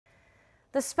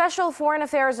The Special Foreign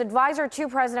Affairs Advisor to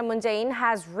President Moon Jae-in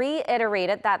has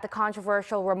reiterated that the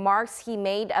controversial remarks he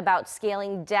made about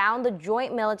scaling down the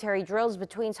joint military drills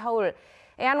between Seoul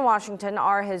and Washington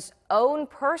are his own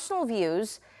personal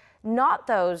views, not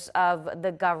those of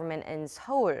the government in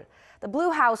Seoul. The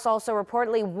Blue House also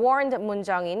reportedly warned Moon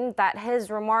Chung-in that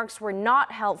his remarks were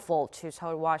not helpful to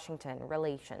Seoul-Washington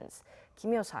relations.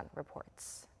 Hyo-sun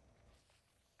reports.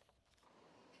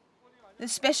 The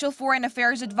Special Foreign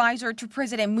Affairs Advisor to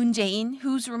President Moon Jae-in,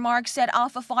 whose remarks set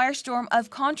off a firestorm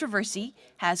of controversy,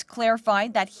 has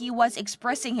clarified that he was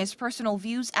expressing his personal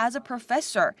views as a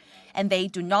professor, and they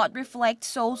do not reflect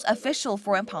Seoul's official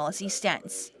foreign policy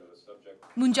stance.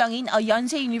 Moon Chung-in, a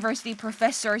Yonsei University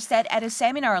professor, said at a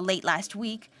seminar late last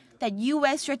week that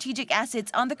U.S. strategic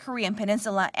assets on the Korean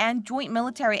Peninsula and joint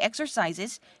military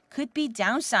exercises could be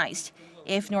downsized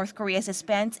if North Korea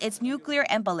suspends its nuclear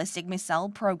and ballistic missile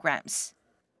programs.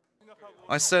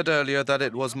 I said earlier that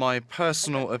it was my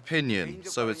personal opinion,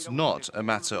 so it's not a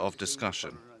matter of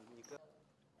discussion.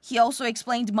 He also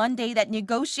explained Monday that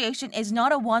negotiation is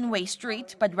not a one-way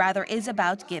street, but rather is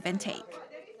about give and take.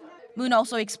 Moon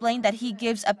also explained that he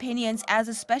gives opinions as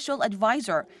a special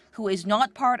advisor who is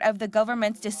not part of the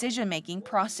government's decision-making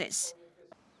process.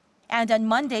 And on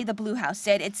Monday, the Blue House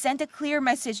said it sent a clear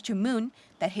message to Moon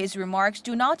that his remarks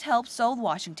do not help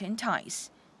Seoul-Washington ties.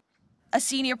 A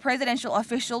senior presidential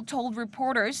official told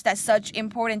reporters that such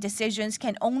important decisions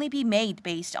can only be made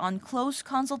based on close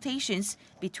consultations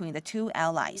between the two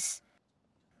allies.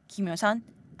 Hyo-sun,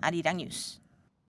 Arirang News.